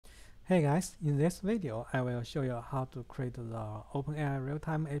Hey guys, in this video I will show you how to create the OpenAI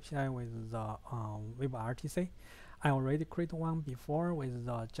Real-time API with the WebRTC. I already created one before with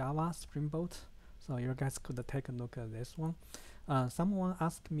the Java Spring Boot, so you guys could take a look at this one. Someone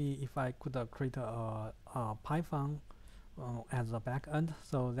asked me if I could create a Python as a backend,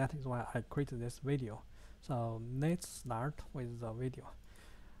 so that is why I created this video. So let's start with the video.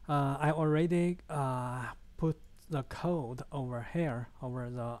 I already put the code over here over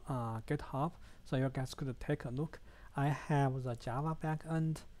the GitHub, so you guys could take a look. I have the Java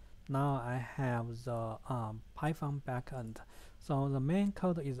backend. Now I have the Python backend. So the main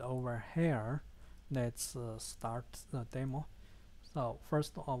code is over here. Let's start the demo. So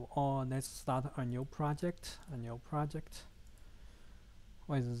first of all, let's start a new project.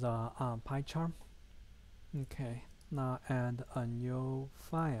 With the PyCharm. Okay, now add a new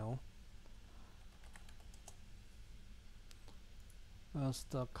file.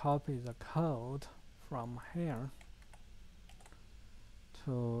 First, copy the code from here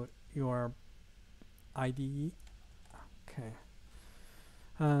to your IDE. Okay.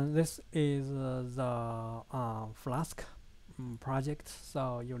 This is the Flask project,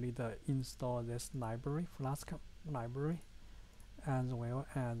 so you need to install this library, Flask library, as well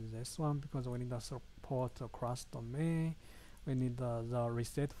as this one, because we need to support cross domain. We need the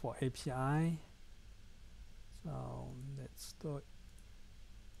reset for API. So let's do it.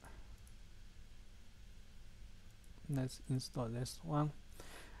 Let's install this one.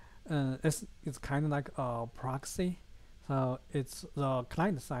 It's kind of like a proxy, so it's the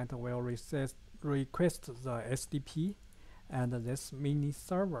client side will request the SDP, and this mini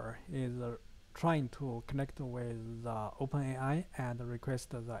server is trying to connect with the OpenAI and request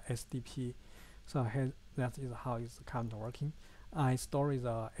the SDP. So here, that is how it's kind of working. I store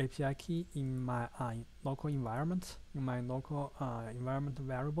the API key in my local environment, environment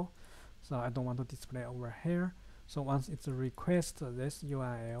variable, so I don't want to display over here. So once it's request this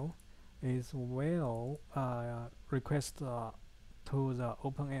URL, it will request to the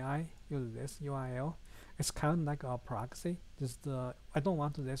OpenAI use this URL. It's kind of like a proxy. Just I don't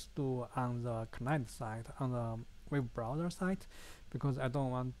want this to on the client side, on the web browser side, because I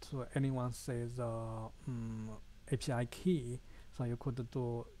don't want to anyone say the API key. So you could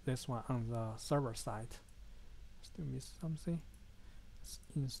do this one on the server side. Still miss something. Let's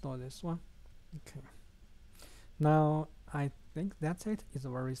install this one. Okay. Now I think that's it. It's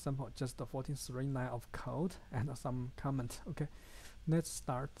very simple, just a 14 line of code and some comment. Okay, let's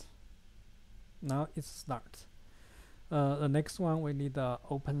start. Now it starts. The next one we need to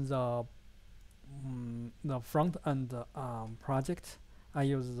open the front end project. I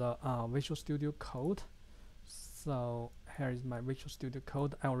use the Visual Studio Code. So here is my Visual Studio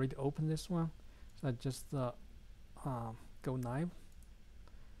Code. I already opened this one. So I just go live.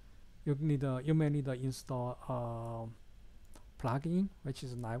 You may need to install a plugin, which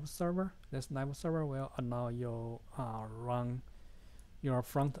is Live Server. This Live Server will allow you run your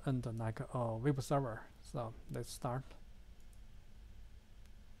front end like a web server. So let's start.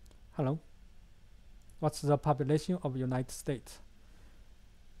 Hello. What's the population of United States?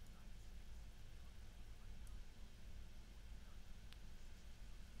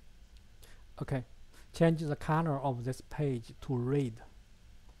 Okay. Change the color of this page to red.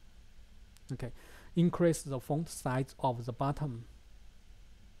 Okay, increase the font size of the bottom.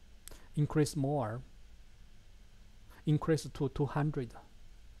 Increase more. Increase to 200.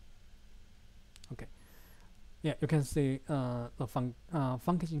 Okay. Yeah, you can see the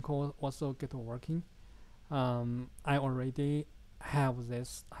function code also get working. I already have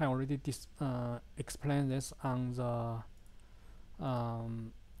this. I already explained this on the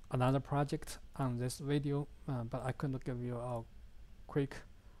another project on this video, but I couldn't give you a quick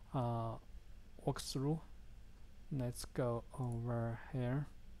walkthrough. Let's go over here.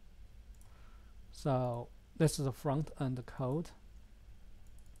 So this is the front end code.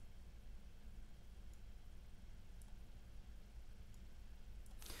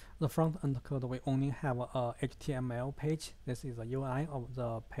 The front end code, we only have a HTML page. This is the UI of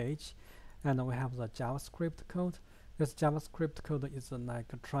the page, and we have the JavaScript code. This JavaScript code is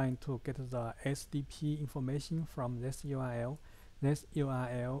like trying to get the SDP information from this URL. This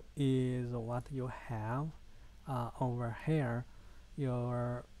URL is what you have over here.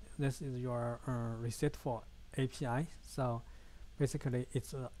 This is your reset for API. So basically,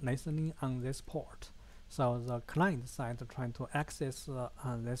 it's listening on this port. So the client side trying to access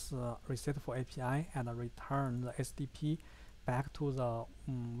this reset for API and return the SDP back to the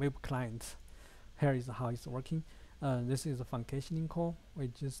web client. Here is how it's working. This is a functioning call. We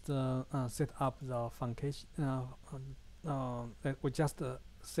just set up the function. We just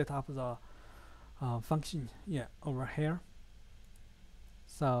set up the function over here.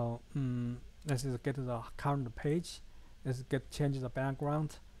 So let's just get the current page. Let's change the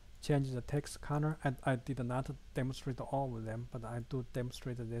background, change the text color. And I did not demonstrate all of them, but I do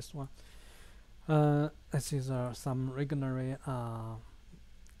demonstrate this one. This is some regular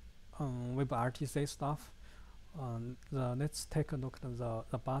WebRTC stuff. Let's take a look at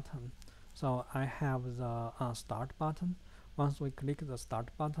the button. So I have the start button. Once we click the start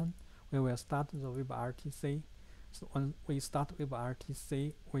button, we will start the WebRTC. So when we start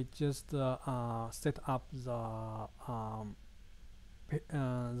WebRTC, we just set up the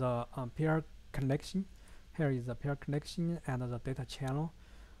peer connection. Here is the peer connection and the data channel.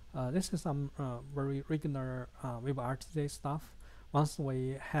 This is some very regular WebRTC stuff. Once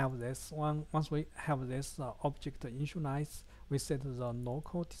we have this object initialized, we set the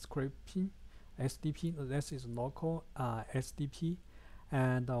local description SDP. This is local SDP,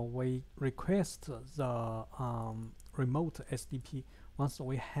 and we request the remote SDP. Once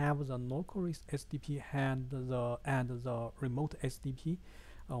we have the local SDP and the remote SDP,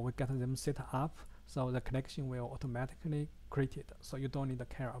 we get them set up, so the connection will automatically created. So you don't need to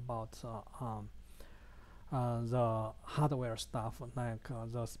care about the hardware stuff like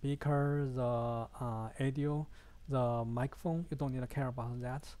the speaker, the audio, the microphone. You don't need to care about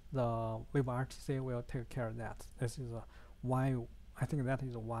that. The WebRTC will take care of that. This is why I think that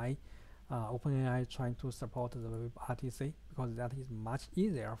is why OpenAI trying to support the WebRTC, because that is much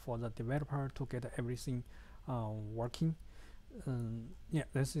easier for the developer to get everything working.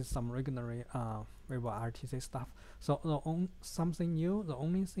 This is some regular WebRTC stuff. So something new, the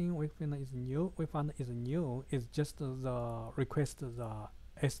only thing we found is new is just the request the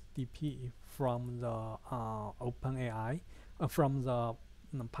SDP from the OpenAI from the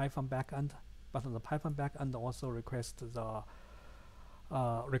Python backend, but the Python backend also request the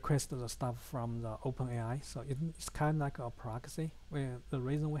stuff from the OpenAI. So it's kind of like a proxy. The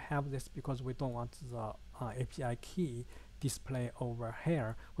reason we have this because we don't want the API key display over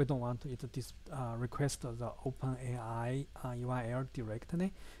here. We don't want it to request the OpenAI URL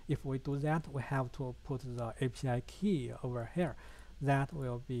directly. If we do that, we have to put the API key over here. That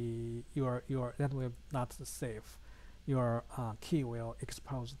will be that will not save. Your key will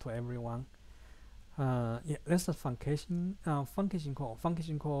expose to everyone. That's a function call.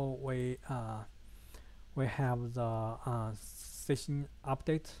 Function call we have the session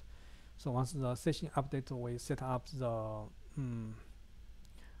update. So once the session update, we set up the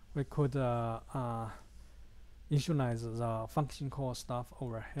we could initialize the function call stuff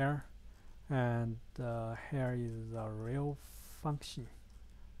over here, and here is the real function.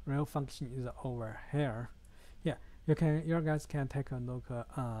 Real function is over here. You guys can take a look.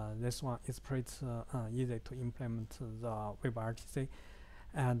 This one is pretty easy to implement the WebRTC,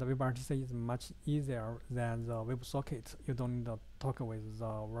 and the WebRTC is much easier than the WebSocket. You don't need to talk with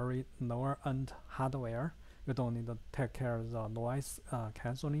the very lower end hardware. You don't need to take care of the noise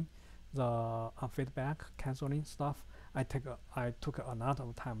cancelling, the feedback cancelling stuff. I took a lot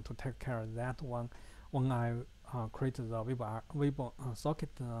of time to take care of that one when I created the WebSocket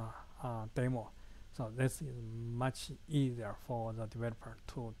demo. So this is much easier for the developer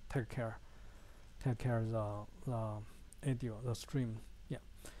to take care of the audio, the stream.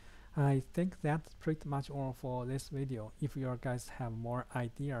 I think that's pretty much all for this video. If you guys have more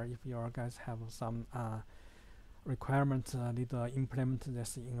idea, if you guys have some requirements need to implement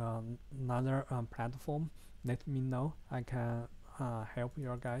this in another platform, let me know. I can help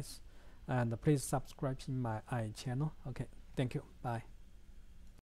you guys, and please subscribe in my channel. Okay, thank you. Bye.